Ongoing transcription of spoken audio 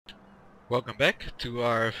Welcome back to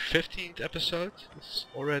our 15th episode. It's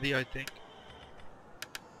already, I think.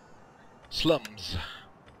 Slums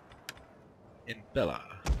in Bella.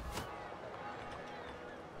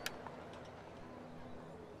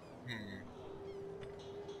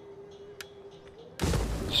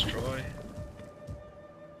 Destroy.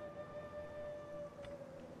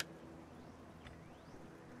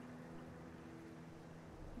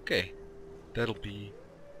 Okay, that'll be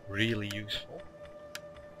really useful.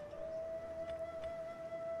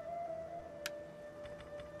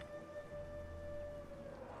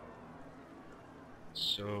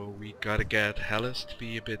 So we gotta get Hellas to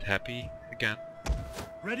be a bit happy again.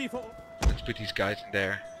 Ready for... Let's put these guys in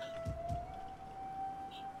there.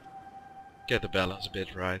 Get the balance a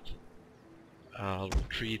bit right. I'll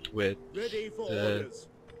retreat with orders.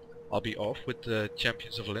 I'll be off with the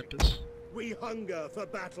Champions of Olympus. We hunger for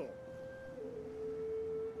battle.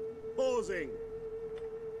 Pausing.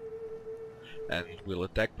 And we'll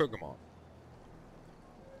attack Pergamon.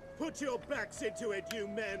 Put your backs into it, you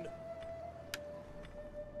men.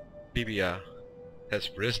 Libya has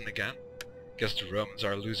risen again. Guess the Romans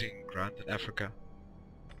are losing ground in Africa.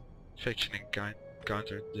 Faction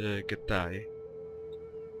encountered the Getae.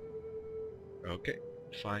 Okay,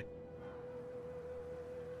 fine.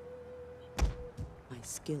 My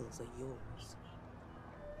skills are yours.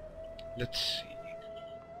 Let's see.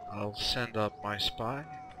 I'll send up my spy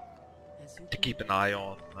to Can. keep an eye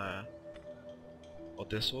on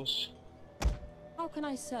Odysseus. How can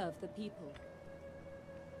I serve the people?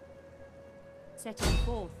 Setting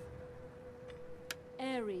forth.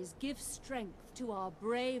 Ares, give strength to our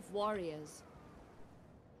brave warriors.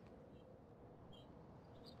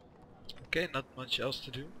 Okay, not much else to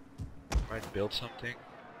do. Might build something.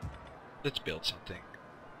 Let's build something.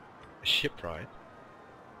 A shipwright.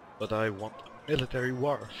 But I want a military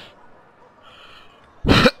wharf.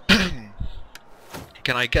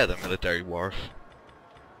 Can I get a military wharf?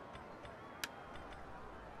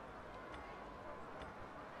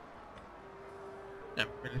 Yeah,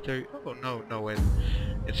 military... Oh no wait.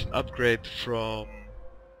 It's an upgrade from...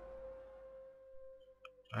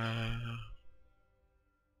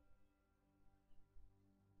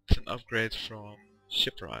 It's an upgrade from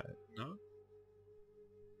shipwright, no?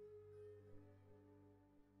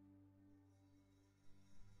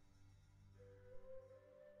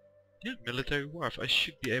 Yeah, military wharf. I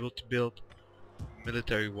should be able to build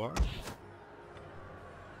military wharf.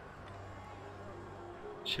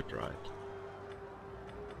 Shipwright.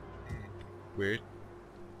 Weird.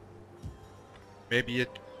 Maybe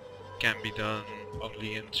it can be done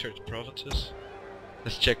only in certain provinces.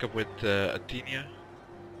 Let's check up with Athenia.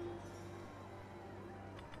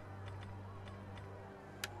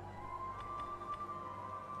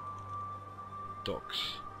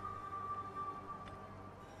 Docks.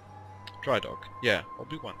 Dry dock. Yeah, I'll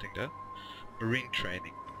be wanting that. Marine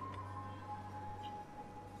training.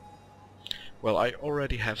 Well, I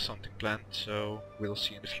already have something planned, so we'll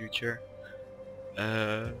see in the future.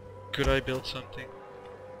 Could I build something?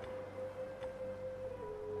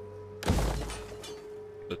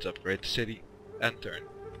 Let's upgrade the city and turn.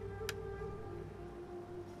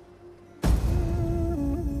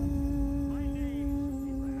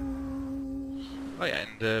 Oh yeah,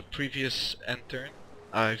 in the previous end turn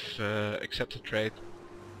I've accepted trade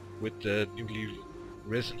with the newly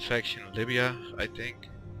risen faction in Libya, I think,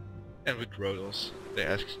 and with Rhodos. They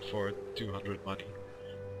asked for 200 money.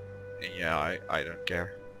 And yeah, I don't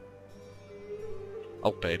care.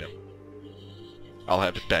 I'll pay them. I'll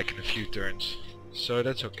have it back in a few turns, so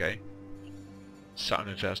that's okay. Sound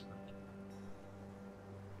investment.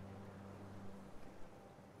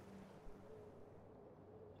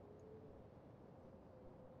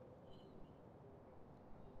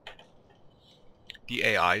 The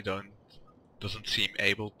AI doesn't seem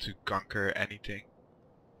able to conquer anything.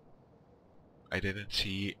 I didn't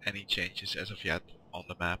see any changes as of yet on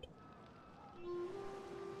the map.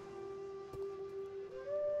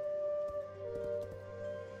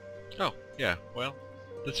 Oh, yeah, well,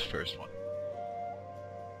 that's the first one.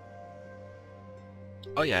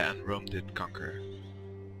 Oh yeah, and Rome did conquer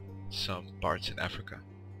some parts in Africa.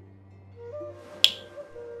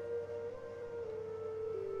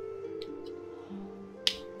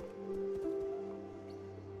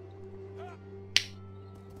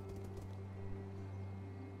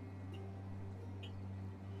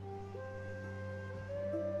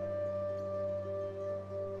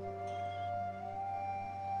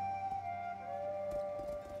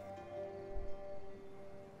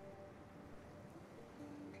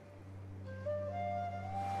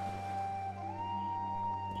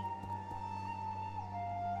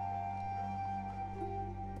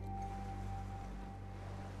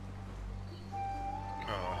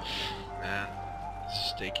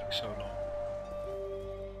 taking so long.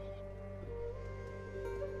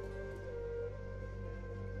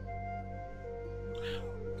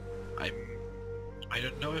 I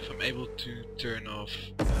don't know if I'm able to turn off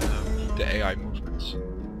the AI movements.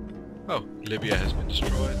 Oh, Libya has been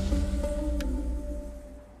destroyed.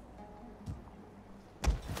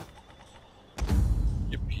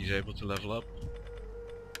 Yep, he's able to level up.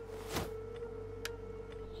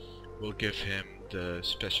 We'll give him the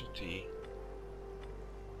specialty.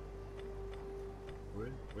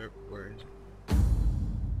 Where is it?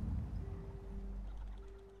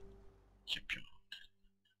 Champion.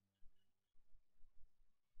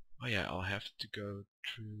 Oh yeah, I'll have to go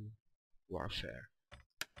through warfare.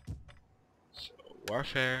 So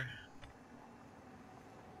warfare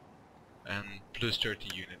and plus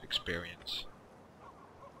 30 unit experience.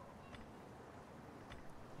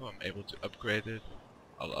 Oh, I'm able to upgrade it.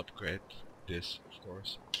 I'll upgrade this, of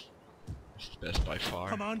course. It's the best by far.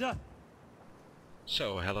 Commander?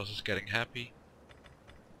 So Hellas is getting happy.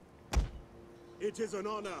 It is an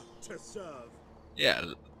honor to serve.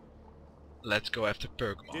 Yeah, let's go after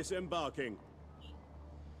Pergamon. Disembarking.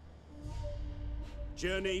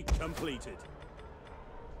 Journey completed.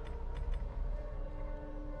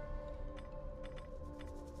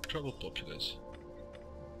 Troubled populace.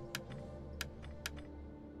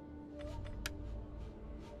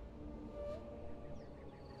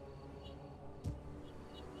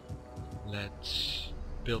 Let's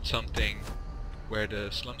build something where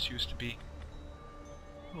the slums used to be.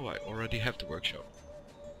 Oh, I already have the workshop.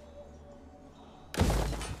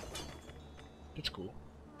 That's cool.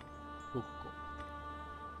 Cool, cool.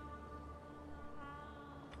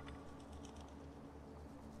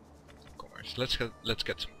 Commerce. Let's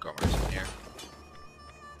get some commerce in here.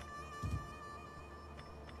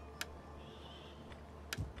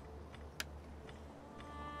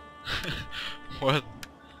 What?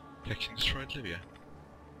 Faction destroyed Libya.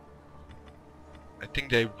 I think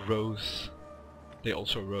they rose. They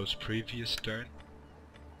also rose previous turn.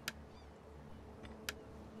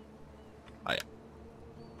 Ah, yeah.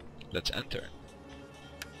 Let's enter.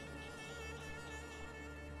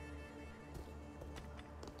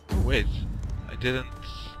 Oh, wait, I didn't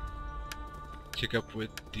check up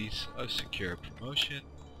with these. Oh, secure promotion.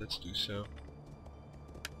 Let's do so.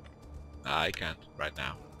 Ah, I can't right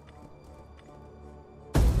now.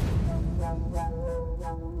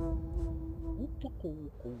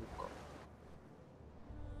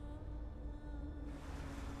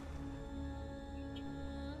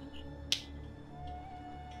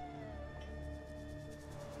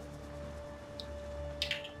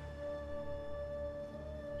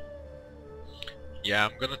 Yeah,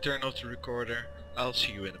 I'm gonna turn off the recorder. I'll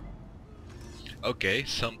see you in a moment. Okay,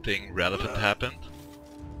 something relevant happened.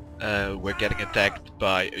 We're getting attacked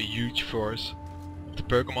by a huge force of the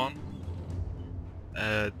Pergamon.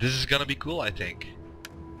 This is gonna be cool, I think.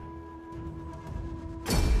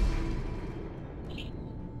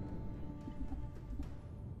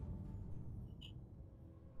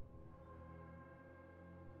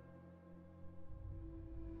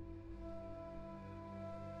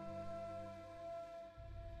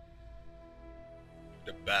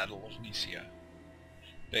 The Battle of Nicaea.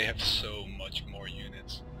 They have so much more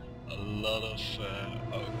units. A lot of...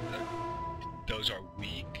 those are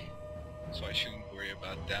weak, so I shouldn't worry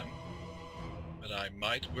about them. But I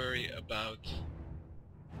might worry about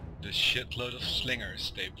the shitload of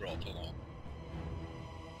slingers they brought along.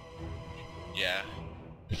 Yeah,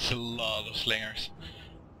 it's a lot of slingers.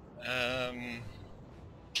 I'm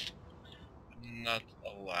not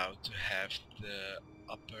allowed to have the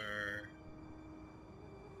upper...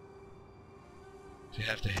 to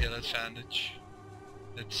have the hill advantage.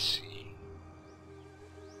 Let's see.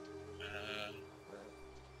 I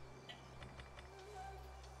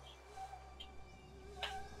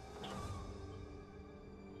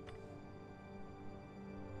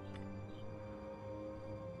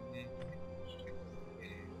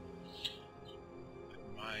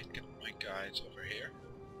might get my guides over here.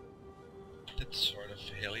 That's sort of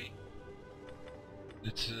hilly.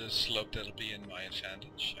 It's a slope that'll be in my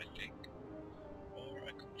advantage, I think. Or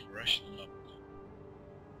I could rush them up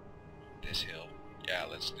this hill. Yeah,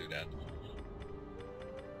 let's do that.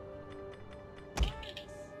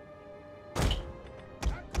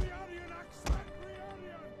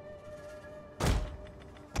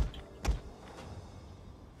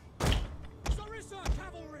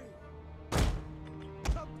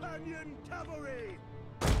 Cavalry!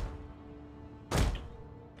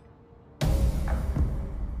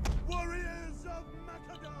 Warriors of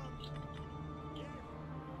Macedon!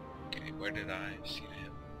 Okay, where did I see the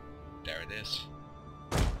hill? There it is.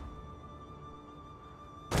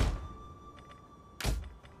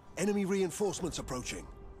 Enemy reinforcements approaching.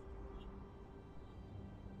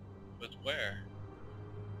 But where?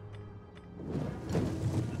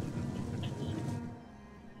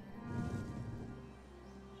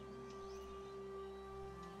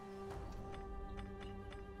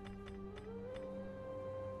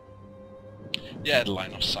 Yeah, the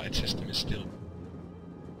line of sight system is still...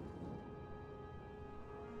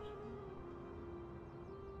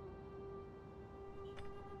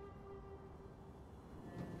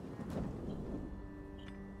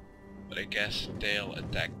 But I guess they'll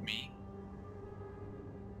attack me.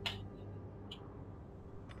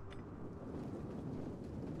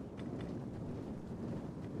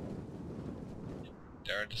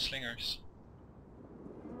 There are the slingers.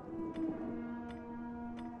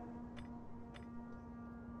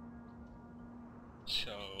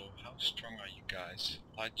 So, how strong are you guys?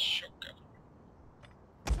 Light shock cavalry.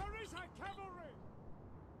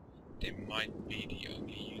 They might be the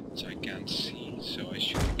only units I can't see, so I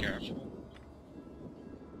should be careful.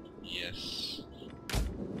 Yes.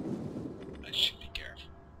 I should be careful.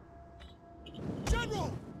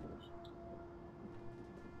 General!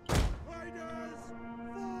 Riders,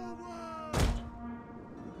 forward!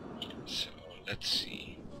 So, let's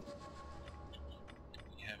see. Do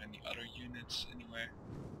we have any other units anywhere?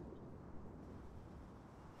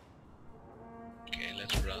 Okay,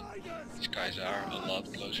 let's run. These guys are a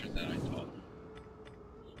lot closer than I thought.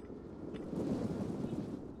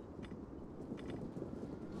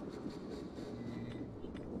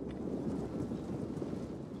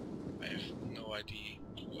 I have no idea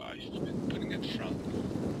who I've been putting in front.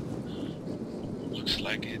 Looks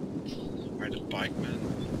like it are the pikemen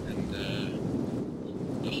and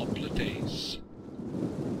the hoplites.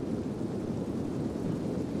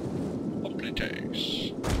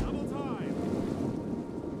 Hoplites. Double time!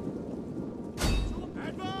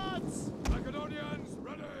 Advance! Macedonians,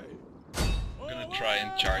 ready! I'm gonna try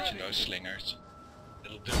and charge those slingers.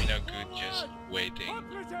 It'll do me no good just waiting.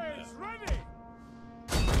 Hoplites, ready!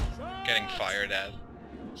 Getting fired at.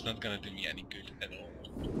 It's not gonna do me any good at all.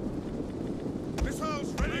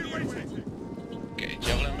 Missiles ready, waiting! Okay,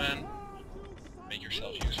 Javelin Man. Make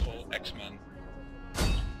yourself useful. X-Man.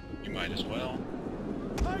 You might as well.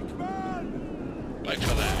 Pikeman! Pike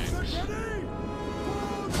Phalanx. Ready!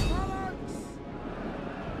 Forward phalanx!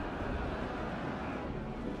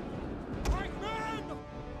 Pikeman!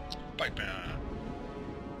 Pikeman.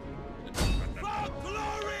 For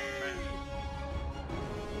glory!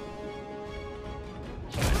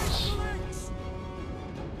 Phalanx. Phalanx!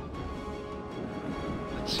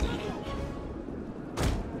 Let's see.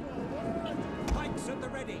 Pikes at the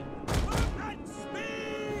ready! At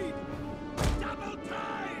speed! Double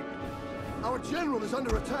time! Our general is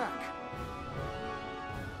under attack.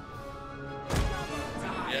 Double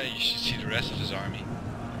time! Yeah, you should see the rest of his army.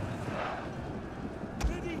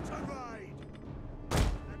 Ready to ride!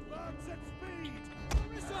 Advance at speed!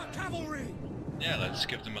 Missile cavalry! Yeah, let's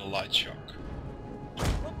give them a light shock.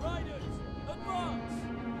 Riders, advance!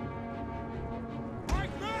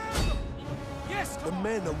 Pikeman! Yes, The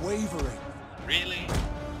men are wavering. Really?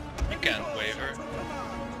 You can't waver.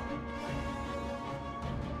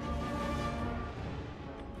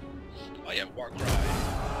 Oh yeah, war cry.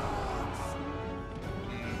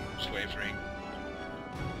 Who's wavering?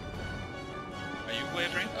 Are you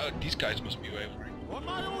wavering? Oh, these guys must be wavering. On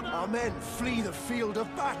my order! Our men flee the field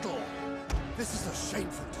of battle. This is a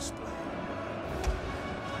shameful display.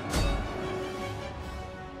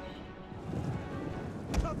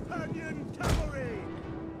 Companion cavalry!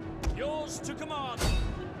 Yours to command!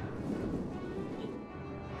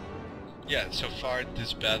 Yeah, so far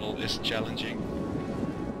this battle is challenging.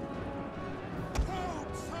 Proud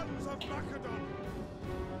sons of Macedon!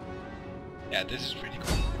 Yeah, this is pretty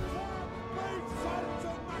cool. Brave sons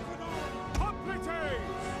of Macedon! Hoplites!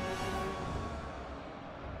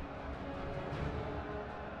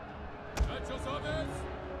 At your service!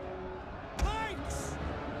 Pikes!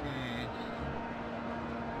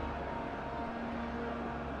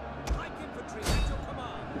 Pike infantry at your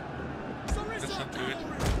command! That's not good.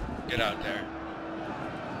 Get out there.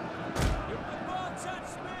 Advance at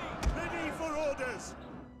speed! Ready for orders!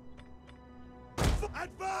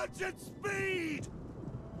 Advance at speed!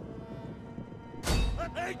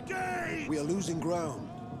 Engage! We are losing ground.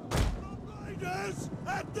 Riders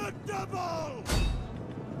at the double!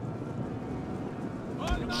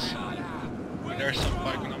 There are some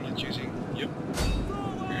pikemen I'm not using. Yep.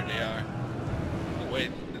 Here they are. Oh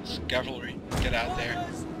wait, that's cavalry. Get out there.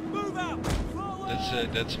 Move out!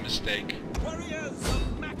 That's a mistake. Warriors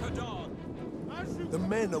of Macedon! The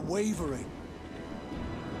men are wavering.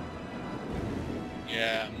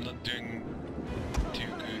 Yeah, I'm not doing too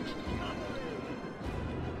good.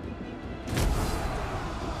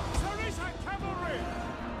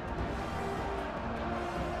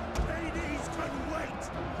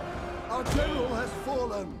 Our general has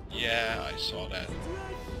fallen. Yeah, I saw that.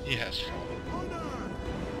 He has fallen. Honor!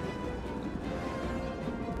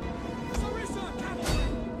 Sarissa cavalry!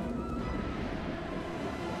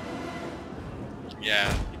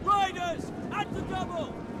 Yeah, Riders at the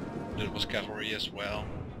double! that was cavalry as well.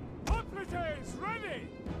 Hoplites ready!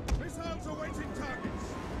 Missiles awaiting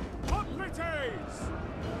targets! Hoplites!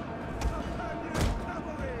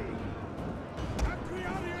 Cavalry!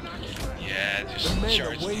 Acrealian action! Yeah, The just men are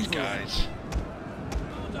charge these wavering. guys.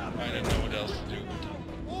 I don't know what else to do.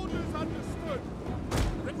 Orders understood!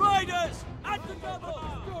 Riders at the double!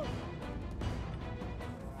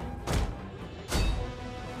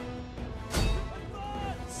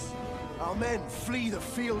 Advance! Our men flee the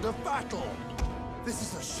field of battle. This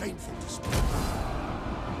is a shameful display.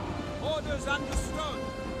 Orders understood!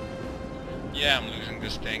 Yeah, I'm losing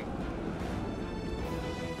this thing.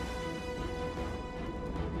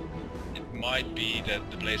 It might be that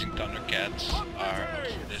the Blazing Thundercats are up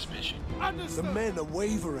for this mission. The Understood! men are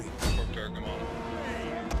wavering. For Pergamon.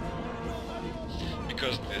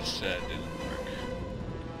 Because this didn't work.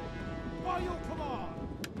 By your command!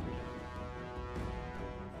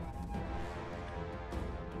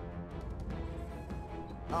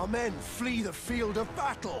 Our men flee the field of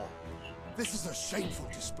battle. This is a shameful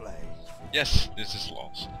display. Yes, this is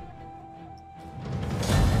lost.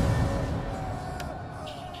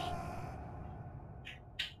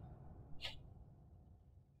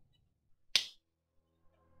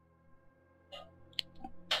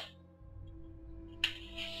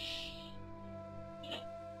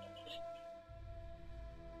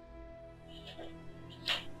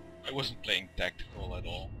 I wasn't playing tactical at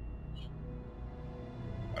all.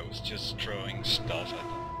 I was just throwing stuff at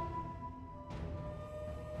them.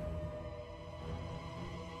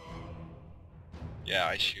 Yeah,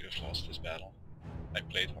 I should have lost this battle. I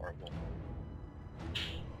played horrible.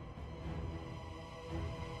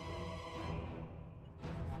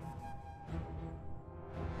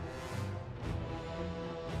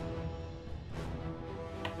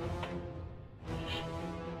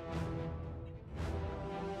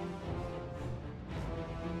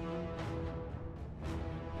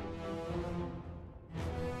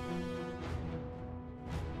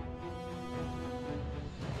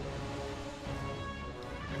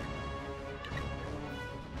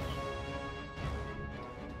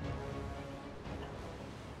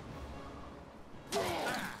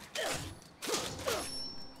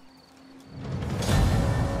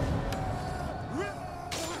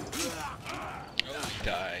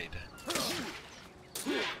 Died.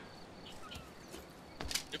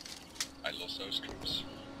 Yep, I lost those troops.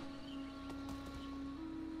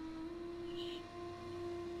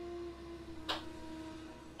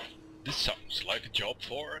 This sounds like a job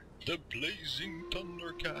for the Blazing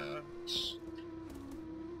Thundercats.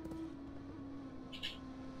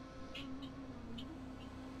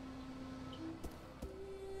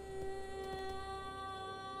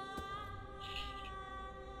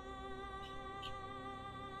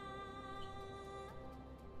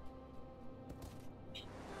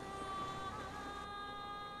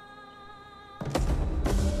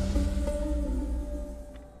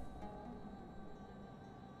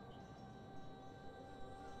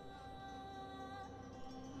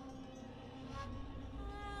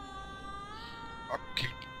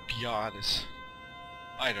 Archipiades.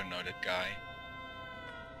 I don't know that guy.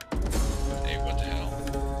 Hey, what the hell?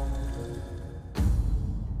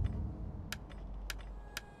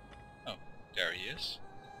 Oh, there he is.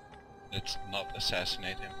 Let's not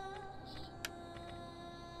assassinate him.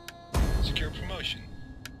 Secure promotion.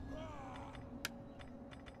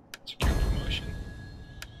 Secure promotion.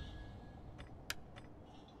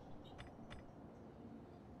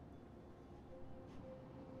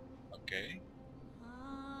 Okay.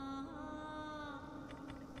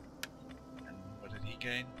 And what did he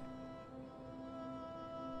gain?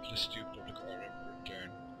 +2 public order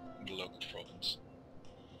return in the local province.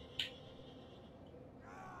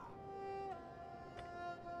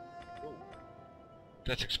 Oh,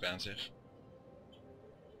 that's expensive.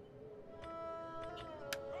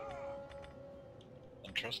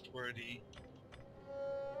 Untrustworthy.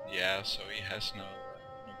 Yeah, so he has no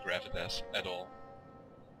gravitas at all.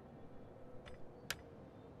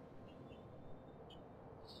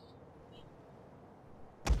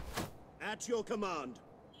 At your command.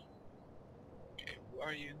 Okay, who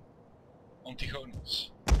are you?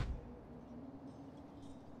 Antigonus.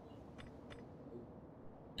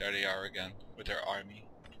 There they are again, with their army.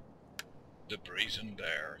 The Brazen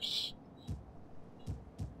Bears.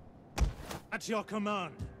 At your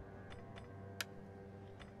command.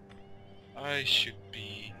 I should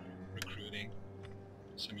be recruiting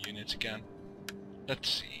some units again. Let's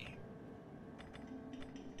see.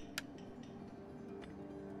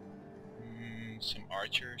 Some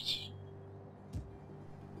archers.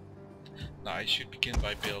 Now I should begin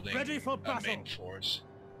by building Ready for a battle. main force.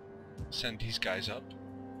 Send these guys up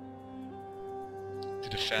to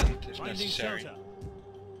defend if Finding necessary, shelter.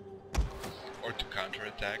 or to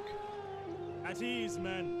counterattack. At ease,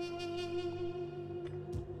 men.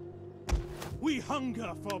 We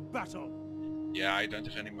hunger for battle. Yeah, I don't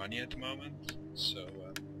have any money at the moment, so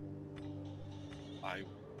I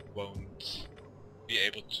won't be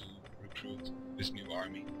able to recruit this new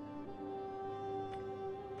army.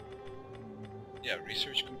 Yeah,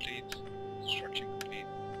 research complete, construction complete.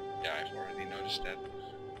 Yeah, I've already noticed that.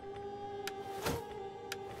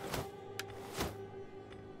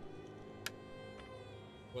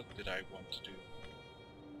 What did I want to do?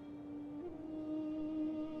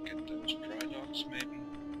 Get those dry docks maybe?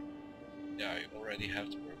 Yeah, I already have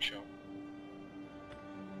the workshop.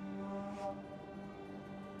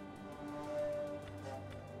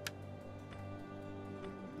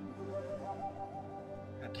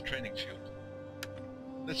 And the training field.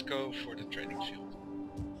 Let's go for the training field.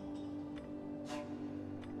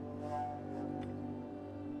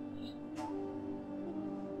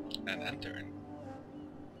 And enter.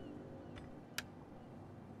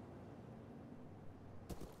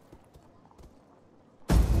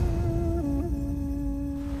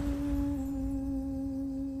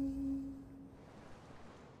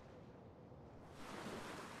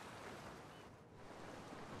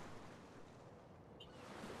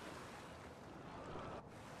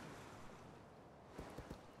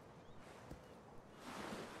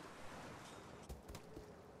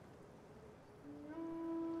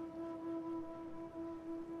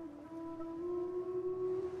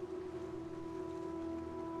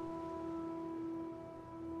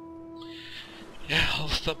 Yeah, I'll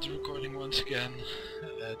stop the recording once again.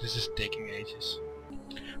 This is taking ages.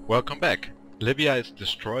 Welcome back. Libya is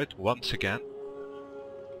destroyed once again.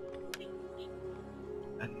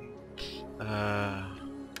 And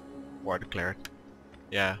war declared.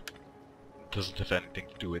 Yeah, it doesn't have anything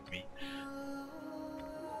to do with me.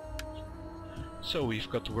 So we've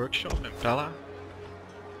got the workshop in Pella.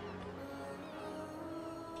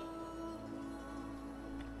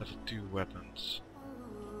 Level 2 weapons.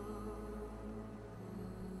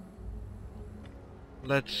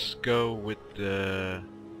 Let's go with the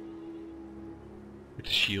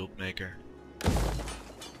shield maker.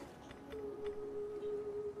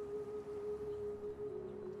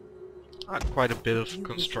 Quite a bit of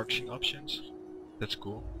construction options. That's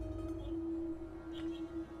cool.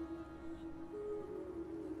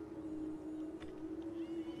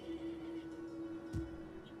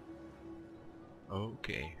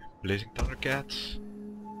 Okay, Blazing Thundercats.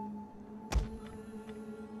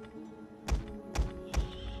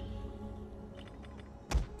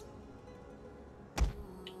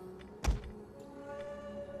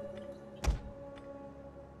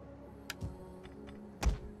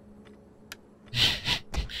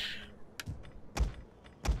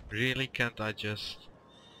 Really, can't I just...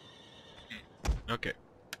 Okay.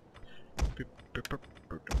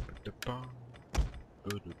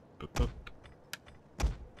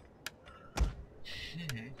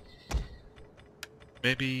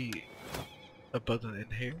 Maybe a button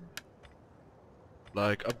in here?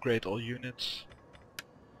 Like upgrade all units?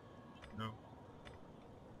 No.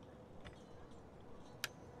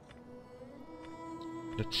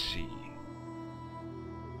 Let's see.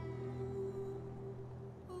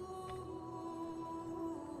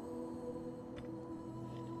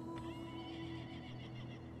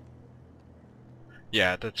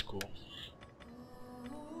 Yeah, that's cool.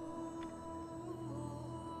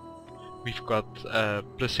 We've got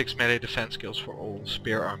 +6 melee defense skills for all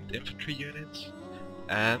spear armed infantry units,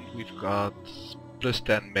 and we've got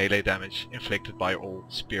 +10 melee damage inflicted by all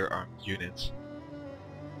spear armed units.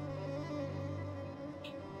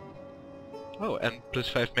 Oh, and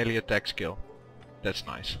 +5 melee attack skill. That's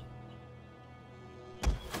nice.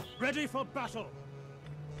 Ready for battle.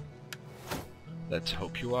 Let's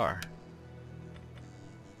hope you are.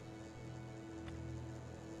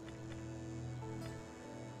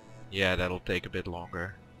 Yeah, that'll take a bit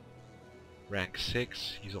longer. Rank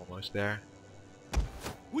 6, he's almost there.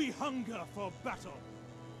 We hunger for battle.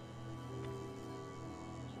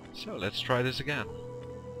 So let's try this again.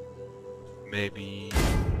 Maybe...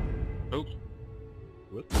 Oh!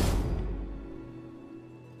 What?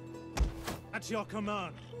 At your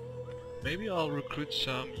command. Maybe I'll recruit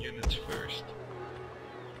some units first.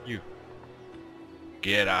 You.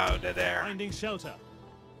 Get out of there. Finding shelter.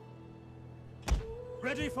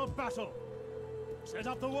 Ready for battle. Set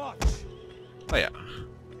up the watch. Oh yeah.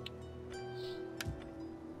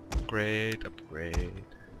 Upgrade, upgrade.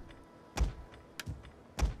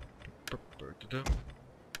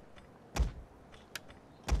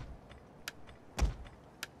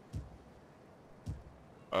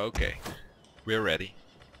 Okay, we're ready.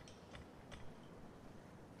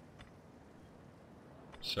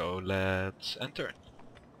 So let's enter.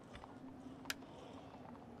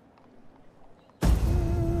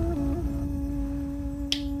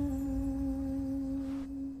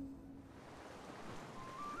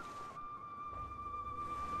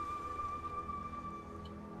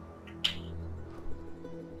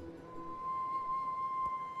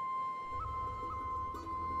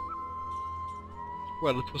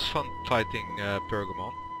 Well, it was fun fighting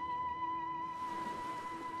Pergamon.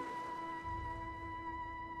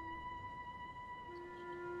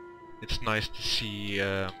 It's nice to see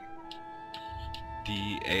the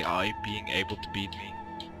AI being able to beat me.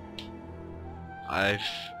 I've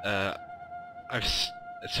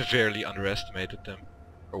severely underestimated them,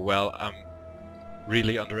 or well, I'm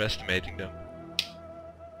really underestimating them.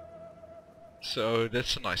 So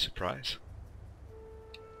that's a nice surprise.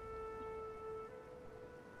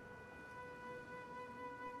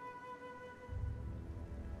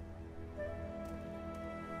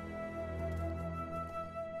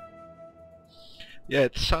 Yeah,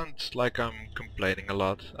 it sounds like I'm complaining a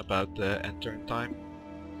lot about the end turn time.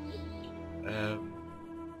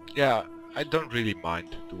 Yeah, I don't really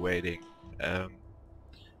mind the waiting.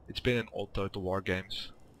 It's been in all Total War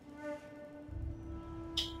games.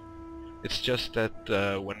 It's just that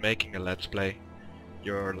when making a Let's Play,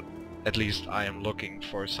 at least I am looking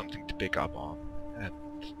for something to pick up on.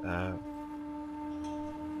 And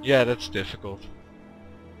yeah, that's difficult.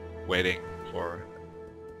 Waiting for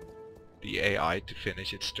the AI to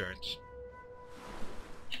finish its turns.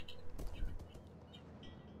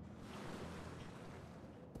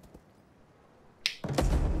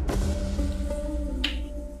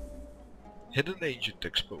 Hidden agent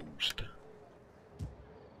exposed.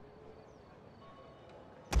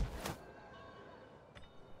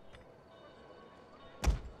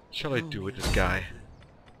 Shall I do with this guy?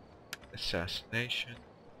 Assassination.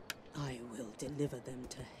 I will deliver them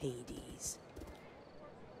to Hades.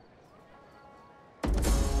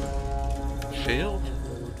 Failed?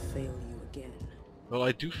 I won't fail you again. Well,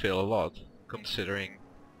 I do fail a lot, considering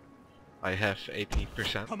I have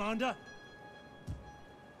 80%. Commander.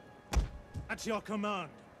 At your command.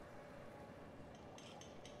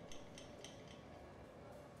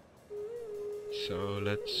 So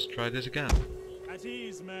let's try this again. At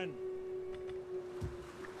ease, men.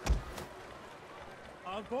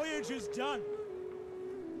 Our voyage is done.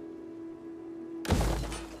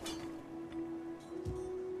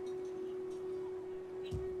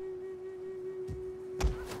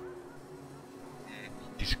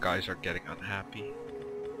 These guys are getting unhappy.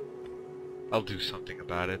 I'll do something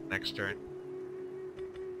about it next turn.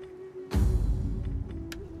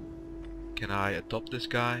 Can I adopt this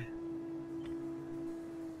guy?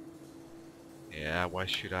 Yeah, why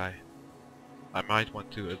should I? I might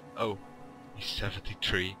want to... oh, he's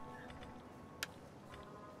 73.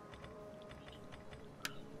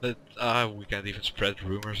 But we can't even spread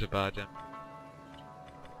rumors about him.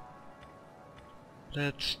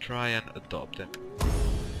 Let's try and adopt him.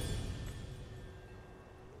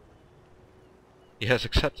 He has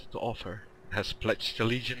accepted the offer and has pledged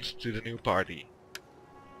allegiance to the new party.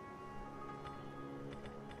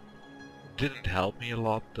 Didn't help me a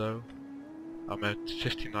lot though. I'm at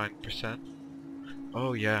 59%.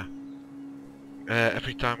 Oh yeah.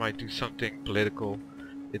 Every time I do something political,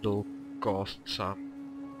 it'll cost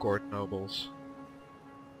some court nobles.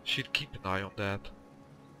 Should keep an eye on that.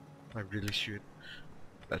 I really should.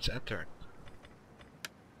 Let's enter.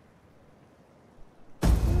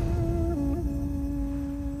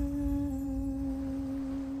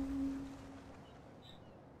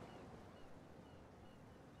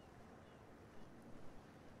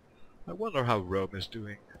 I wonder how Rome is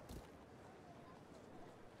doing.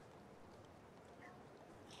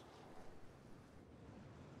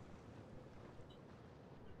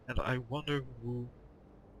 And I wonder who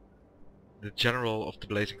the general of the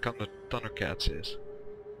Blazing Thundercats is.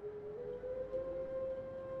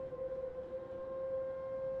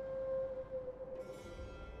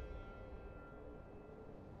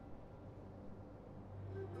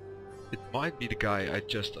 It might be the guy I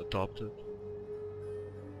just adopted.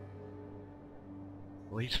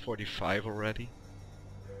 Well, he's 45 already.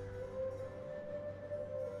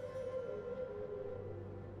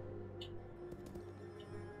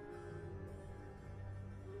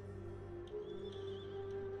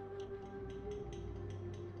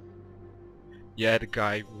 Yeah, the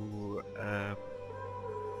guy who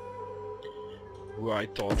I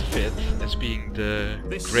thought fit as being the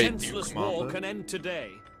This great new senseless war commander. can end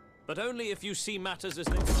today, but only if you see matters as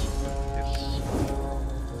they Yes.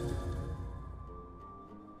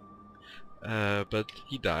 But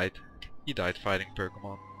he died. He died fighting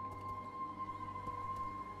Pergamon.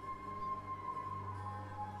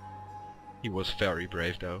 He was very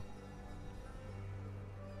brave though.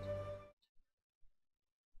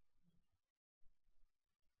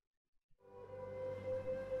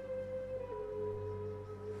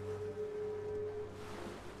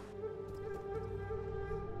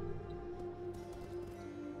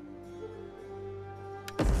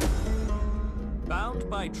 Bound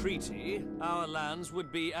by treaty, our lands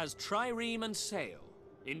would be as trireme and sail.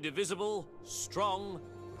 Indivisible, strong,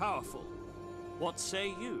 powerful. What say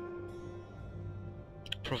you?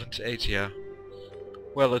 Province 8, yeah.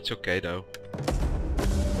 Well, it's okay though.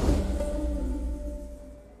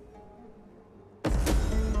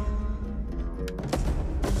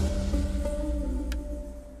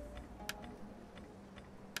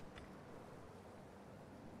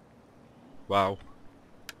 Wow.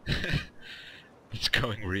 It's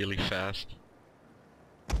going really fast.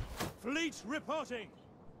 Fleet reporting.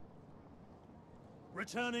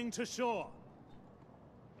 Returning to shore.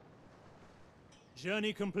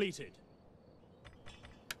 Journey completed.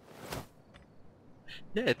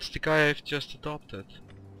 Yeah, it's the guy I've just adopted.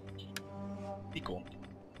 Econ.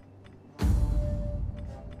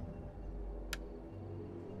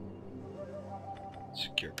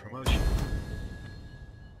 Secure promotion.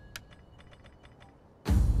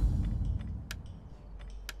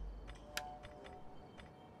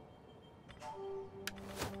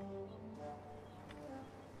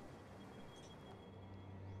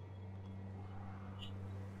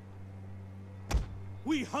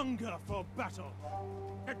 We hunger for battle.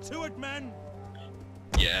 Get to it, men.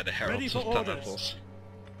 Yeah, the Ready Heralds for of orders. Thanatos.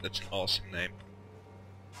 That's an awesome name.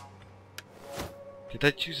 Did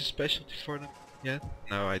I choose a specialty for them yet?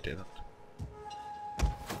 No, I didn't.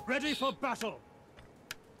 Ready for battle.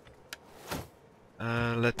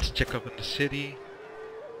 Let's check up in the city.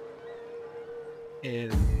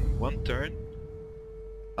 In one turn,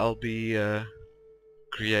 I'll be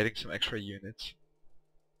creating some extra units.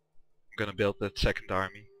 I'm gonna build that second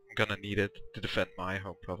army. I'm gonna need it to defend my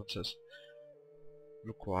home provinces.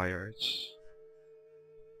 Requires...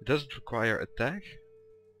 It doesn't require attack?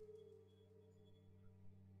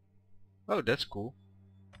 Oh, that's cool.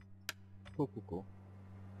 Cool.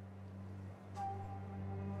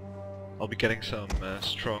 I'll be getting some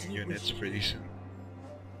strong units pretty soon.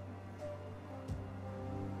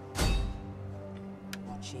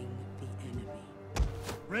 Watching the enemy.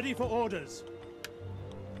 Ready for orders.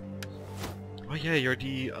 Oh yeah, you're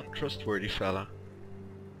the untrustworthy fella.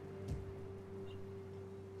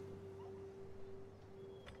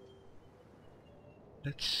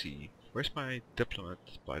 Let's see. Where's my diplomat,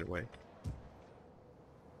 by the way?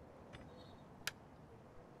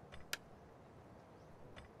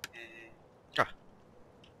 Ah.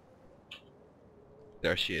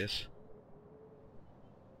 There she is.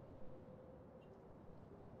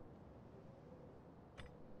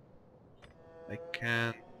 I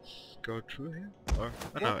can't go through here? Or...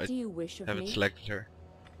 Oh no, What I do you wish of haven't me? selected her.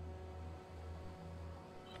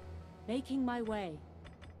 Making my way.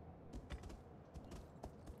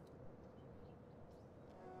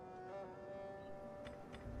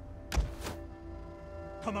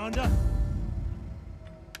 Commander.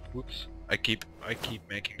 Whoops. I keep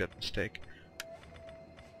making that mistake.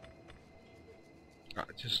 Ah,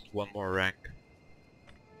 just one more rank.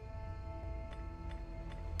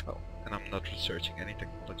 Oh, and I'm not researching any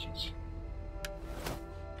technologies.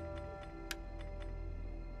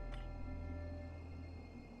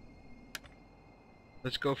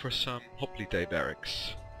 Let's go for some Hoplite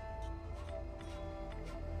barracks.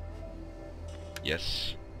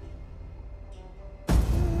 Yes.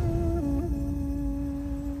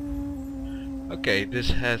 Okay, this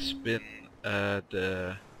has been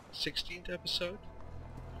the 16th episode.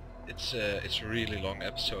 It's a really long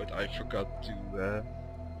episode. I forgot to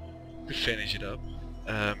finish it up.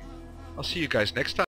 I'll see you guys next time.